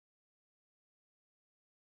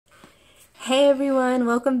Hey everyone,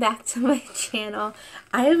 welcome back to my channel.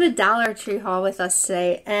 I have a Dollar Tree haul with us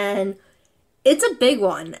today, and it's a big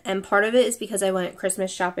one, and part of it is because I went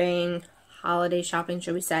Christmas shopping, holiday shopping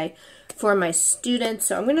should we say, for my students,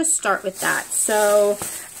 so I'm going to start with that. So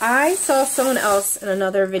I saw someone else in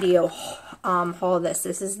another video haul this.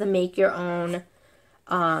 This is the make your own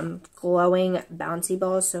glowing bouncy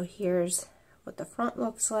balls. So here's what the front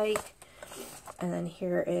looks like, and then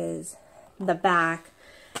here is the back.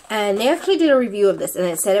 And they actually did a review of this, and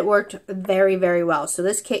it said it worked very, very well. So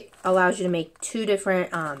this kit allows you to make two different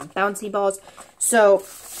bouncy balls. So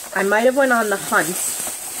I might have went on the hunt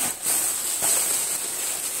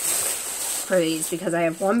for these because I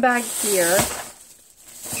have one bag here,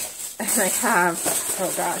 and I have,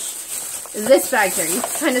 oh gosh, this bag here. You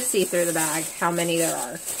can kind of see through the bag how many there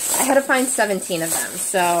are. I had to find 17 of them.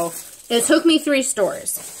 So it took me 3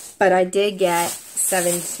 stores, but I did get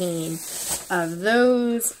 17 of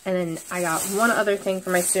those, and then I got one other thing for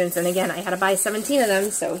my students, and again I had to buy 17 of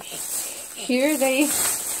them, so here they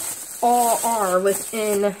all are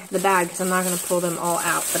within the bag because I'm not going to pull them all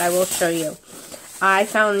out, but I will show you. I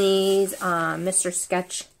found these Mr.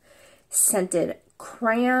 Sketch scented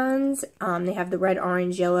crayons. They have the red,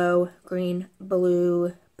 orange, yellow, green,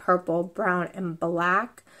 blue, purple, brown, and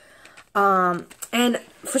black. And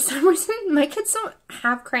for some reason, my kids don't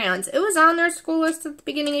have crayons. It was on their school list at the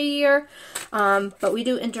beginning of the year, but we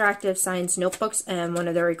do interactive science notebooks, and one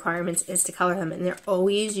of their requirements is to color them, and they're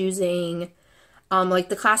always using, like,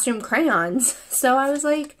 the classroom crayons. So I was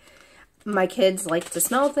like, my kids like to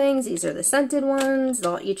smell things. These are the scented ones.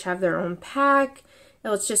 They'll each have their own pack.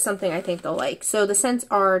 So it's just something I think they'll like. So the scents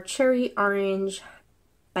are cherry, orange,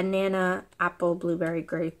 banana, apple, blueberry,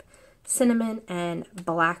 grape, cinnamon, and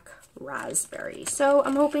black raspberry. So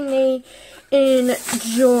I'm hoping they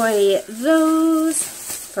enjoy those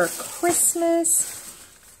for Christmas.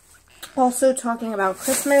 Also, talking about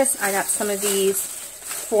Christmas, I got some of these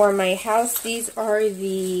for my house. These are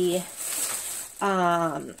the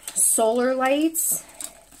solar lights,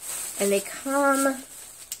 and they come,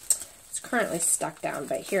 it's currently stuck down,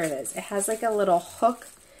 but here it is. It has like a little hook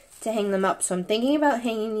to hang them up, so I'm thinking about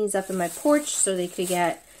hanging these up in my porch so they could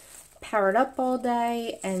get powered up all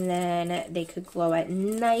day, and then they could glow at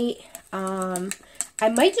night. I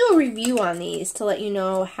might do a review on these to let you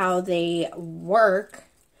know how they work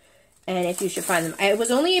and if you should find them. I was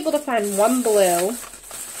only able to find one blue,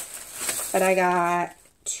 but I got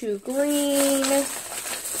 2 green,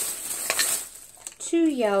 2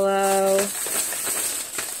 yellow,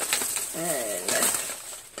 and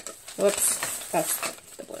whoops, that's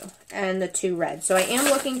the blue, and the 2 red. So I am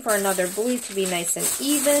looking for another blue to be nice and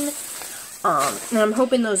even. And I'm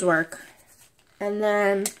hoping those work. And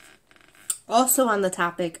then also on the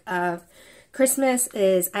topic of Christmas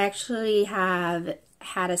is I actually have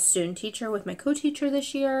had a student teacher with my co-teacher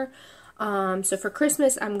this year. So for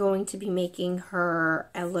Christmas, I'm going to be making her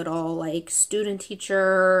a little like student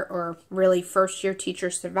teacher or really first year teacher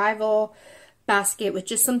survival basket with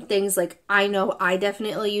just some things like I know I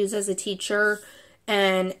definitely use as a teacher,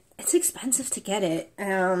 and it's expensive to get it.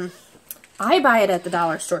 I buy it at the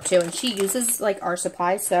dollar store too, and she uses like our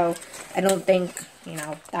supplies, so I don't think, you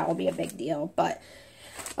know, that will be a big deal. But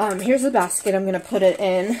here's the basket I'm going to put it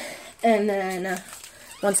in, and then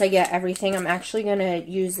once I get everything, I'm actually going to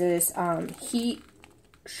use this heat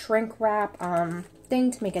shrink wrap thing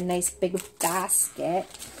to make a nice big basket.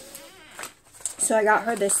 So I got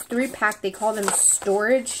her this 3-pack, they call them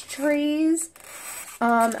storage trays.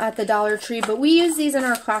 At the Dollar Tree, but we use these in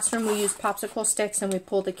our classroom. We use popsicle sticks, and we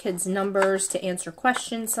pull the kids' numbers to answer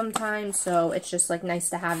questions sometimes, so it's just like nice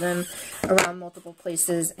to have them around multiple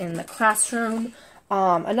places in the classroom.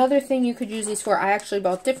 Another thing you could use these for, I actually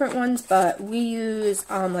bought different ones, but we use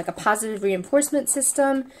like a positive reinforcement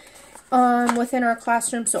system within our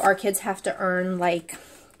classroom, so our kids have to earn like,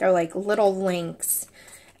 they're like little links.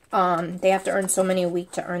 They have to earn so many a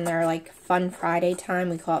week to earn their, like, Fun Friday time.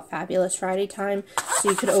 We call it Fabulous Friday time. So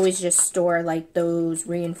you could always just store, like, those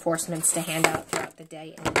reinforcements to hand out throughout the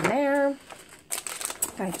day in there.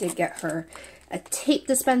 I did get her a tape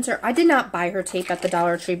dispenser. I did not buy her tape at the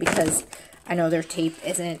Dollar Tree because I know their tape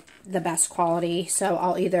isn't the best quality. So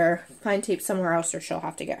I'll either find tape somewhere else or she'll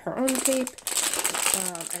have to get her own tape.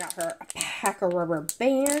 I got her a pack of rubber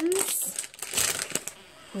bands.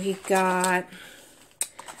 We got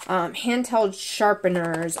handheld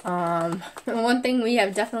sharpeners. One thing we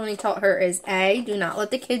have definitely taught her is do not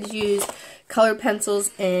let the kids use colored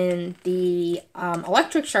pencils in the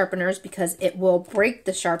electric sharpeners because it will break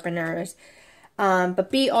the sharpeners. But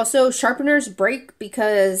B, also sharpeners break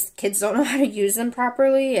because kids don't know how to use them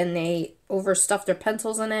properly and they overstuff their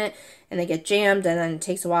pencils in it and they get jammed, and then it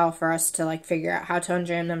takes a while for us to like figure out how to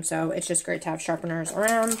unjam them. So it's just great to have sharpeners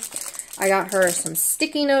around. I got her some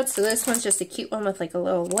sticky notes. So this one's just a cute one with like a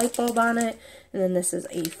little light bulb on it. And then this is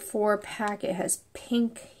a 4-pack. It has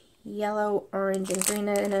pink, yellow, orange, and green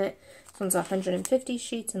in it. This one's 150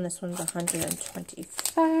 sheets and this one's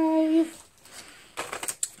 125.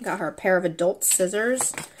 Got her a pair of adult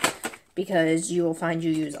scissors because you will find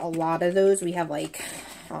you use a lot of those. We have like,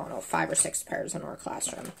 I don't know, 5 or 6 pairs in our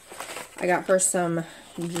classroom. I got her some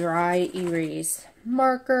dry erase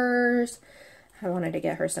markers. I wanted to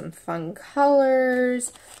get her some fun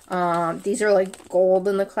colors. These are like gold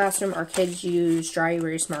in the classroom. Our kids use dry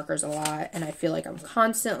erase markers a lot, and I feel like I'm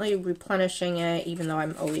constantly replenishing it, even though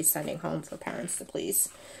I'm always sending home for parents to please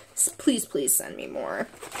send me more.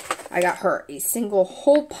 I got her a single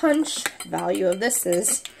hole punch. Value of this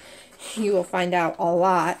is, you will find out a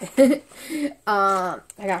lot. I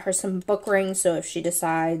got her some book rings, so if she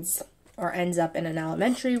decides or ends up in an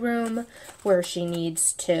elementary room where she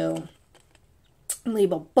needs to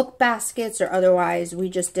label book baskets or otherwise, we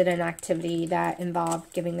just did an activity that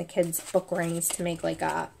involved giving the kids book rings to make like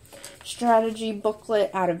a strategy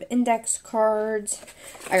booklet out of index cards.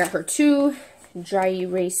 I got her 2 dry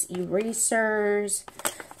erase erasers.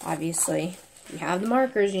 Obviously, if you have the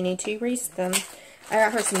markers, you need to erase them. I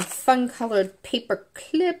got her some fun colored paper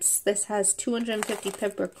clips. This has 250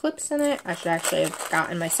 paper clips in it. I should actually have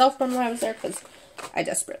gotten myself one while I was there because I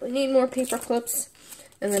desperately need more paper clips.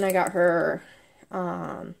 And then I got her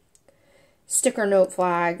sticker note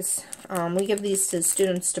flags. We give these to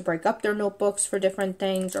students to break up their notebooks for different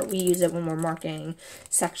things, or we use it when we're marking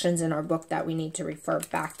sections in our book that we need to refer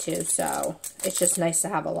back to. So it's just nice to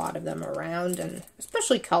have a lot of them around, and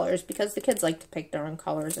especially colors, because the kids like to pick their own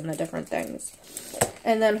colors and the different things.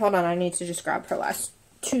 And then, hold on, I need to just grab her last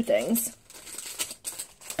 2 things.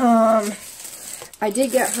 I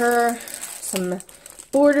did get her some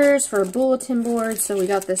borders for a bulletin board, so we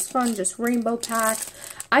got this fun just rainbow pack.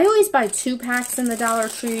 I always buy 2 packs in the Dollar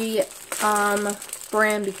Tree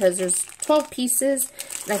brand because there's 12 pieces,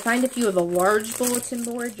 and I find if you have a large bulletin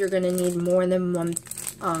board, you're going to need more than 1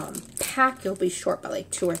 pack. You'll be short by like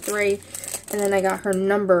 2 or 3. And then I got her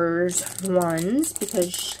numbers ones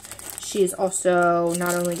because she is also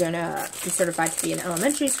not only going to be certified to be an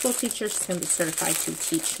elementary school teacher, she's going to be certified to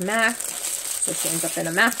teach math. So she ends up in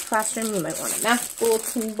a math classroom. You might want a math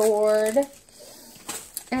bulletin board.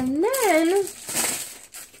 And then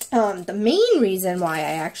the main reason why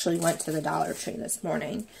I actually went to the Dollar Tree this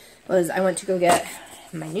morning was I went to go get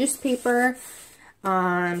my newspaper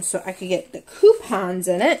so I could get the coupons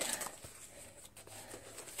in it.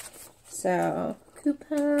 So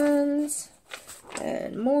coupons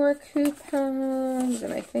and more coupons,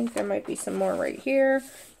 and I think there might be some more right here.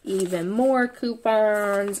 Even more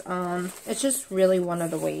coupons. It's just really one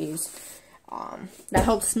of the ways that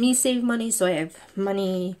helps me save money, so I have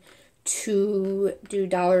money to do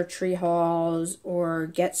Dollar Tree hauls or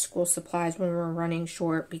get school supplies when we're running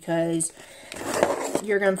short, because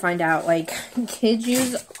you're going to find out, like, kids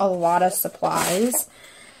use a lot of supplies,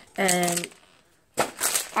 and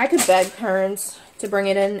I could beg parents to bring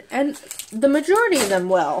it in, and the majority of them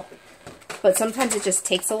will. But sometimes it just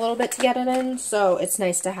takes a little bit to get it in, so it's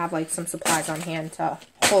nice to have like some supplies on hand to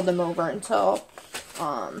hold them over until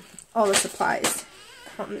all the supplies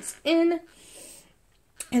comes in.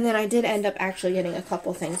 And then I did end up actually getting a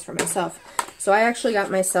couple things for myself. So I actually got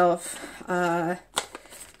myself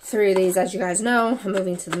 3 of these. As you guys know, I'm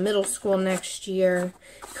moving to the middle school next year.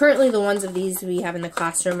 Currently, the ones of these we have in the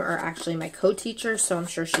classroom are actually my co-teacher, so I'm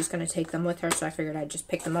sure she's going to take them with her, so I figured I'd just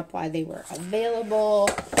pick them up while they were available.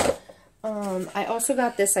 I also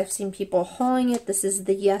got this. I've seen people hauling it. This is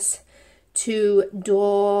the Yes to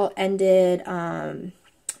dual-ended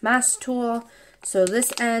mask tool. So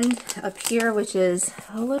this end up here, which is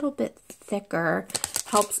a little bit thicker,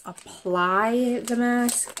 helps apply the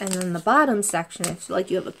mask. And then the bottom section, if like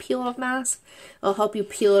you have a peel-off mask, it'll help you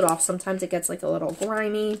peel it off. Sometimes it gets like a little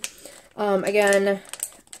grimy. Again,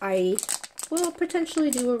 I will potentially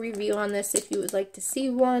do a review on this if you would like to see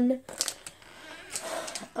one.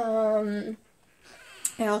 I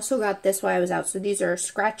also got this while I was out. So these are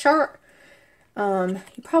scratch art.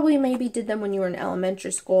 You probably maybe did them when you were in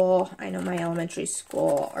elementary school. I know my elementary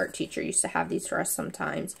school art teacher used to have these for us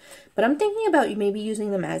sometimes. But I'm thinking about you maybe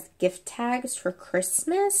using them as gift tags for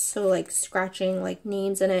Christmas. So like scratching like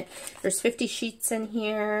names in it. There's 50 sheets in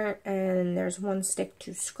here, and there's 1 stick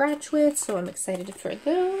to scratch with. So I'm excited for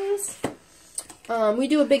those. We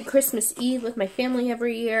do a big Christmas Eve with my family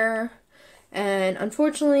every year. And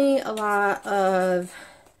unfortunately, a lot of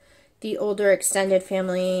the older extended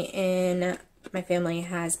family in my family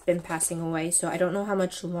has been passing away, so I don't know how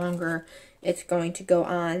much longer it's going to go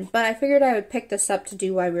on. But I figured I would pick this up to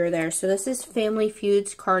do while we were there. So this is Family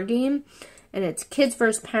Feud's card game, and it's kids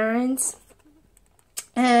versus parents.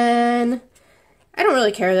 And I don't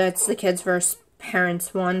really care that it's the kids versus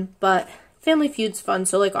parents one, but Family Feud's fun.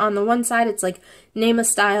 So like on the one side, it's like name a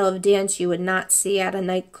style of dance you would not see at a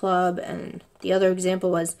nightclub, and the other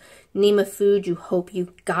example was name a food you hope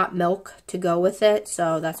you got milk to go with it.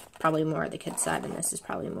 So that's probably more the kid side, and this is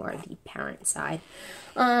probably more the parent side.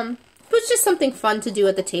 But it's just something fun to do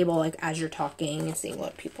at the table, like as you're talking and seeing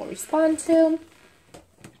what people respond to.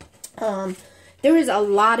 There is a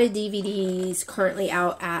lot of DVDs currently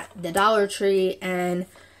out at the Dollar Tree, and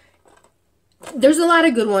there's a lot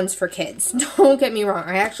of good ones for kids. Don't get me wrong.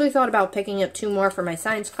 I actually thought about picking up 2 more for my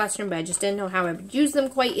science classroom, but I just didn't know how I would use them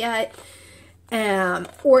quite yet.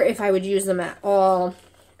 Or if I would use them at all.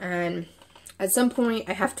 And at some point,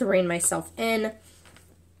 I have to rein myself in.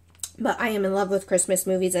 But I am in love with Christmas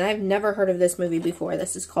movies, and I've never heard of this movie before.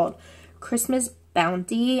 This is called Christmas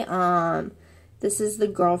Bounty. This is the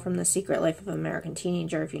girl from The Secret Life of an American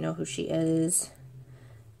Teenager, if you know who she is.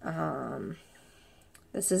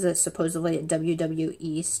 This is supposedly a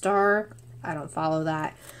WWE star. I don't follow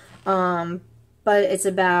that. But it's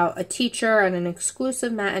about a teacher at an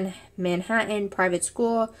exclusive Manhattan private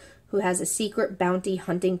school who has a secret bounty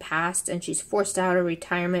hunting past, and she's forced out of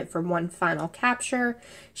retirement for one final capture.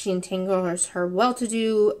 She entangles her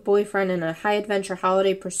well-to-do boyfriend in a high-adventure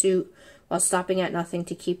holiday pursuit while stopping at nothing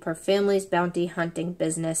to keep her family's bounty hunting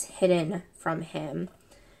business hidden from him.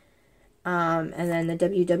 And then the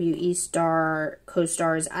WWE star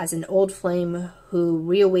co-stars as an old flame who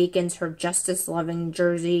reawakens her justice-loving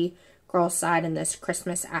Jersey girl side in this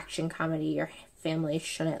Christmas action comedy your family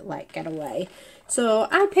shouldn't let get away. So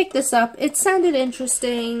I picked this up. It sounded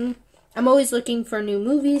interesting. I'm always looking for new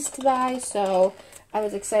movies to buy, so I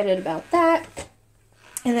was excited about that.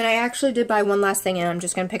 And then I actually did buy one last thing, and I'm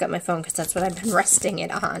just going to pick up my phone because that's what I've been resting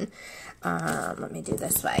it on. Let me do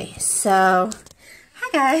this way. So, hi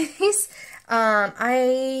guys.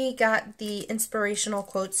 I got the Inspirational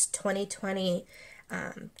Quotes 2020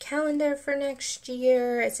 calendar for next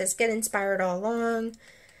year. It says, get inspired all along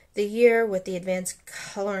the year with the advanced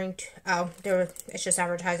coloring. It's just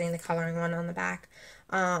advertising the coloring one on the back.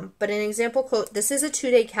 But an example quote, this is a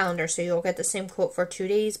 2-day calendar, so you'll get the same quote for 2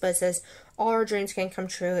 days, but it says, all our dreams can come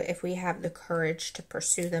true if we have the courage to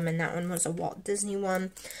pursue them, and that one was a Walt Disney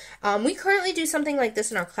one. We currently do something like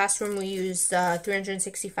this in our classroom. We use the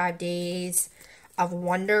 365 Days of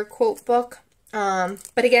Wonder quote book,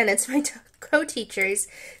 but again, it's my co-teachers,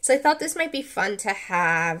 so I thought this might be fun to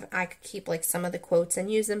have. I could keep like some of the quotes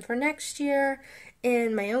and use them for next year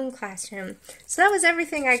in my own classroom. So that was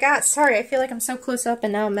everything I got. Sorry, I feel like I'm so close up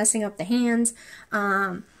and now I'm messing up the hands.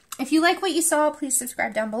 If you like what you saw, please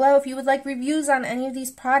subscribe down below. If you would like reviews on any of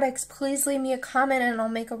these products, please leave me a comment and I'll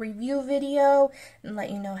make a review video and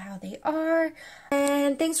let you know how they are.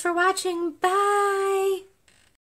 And thanks for watching. Bye!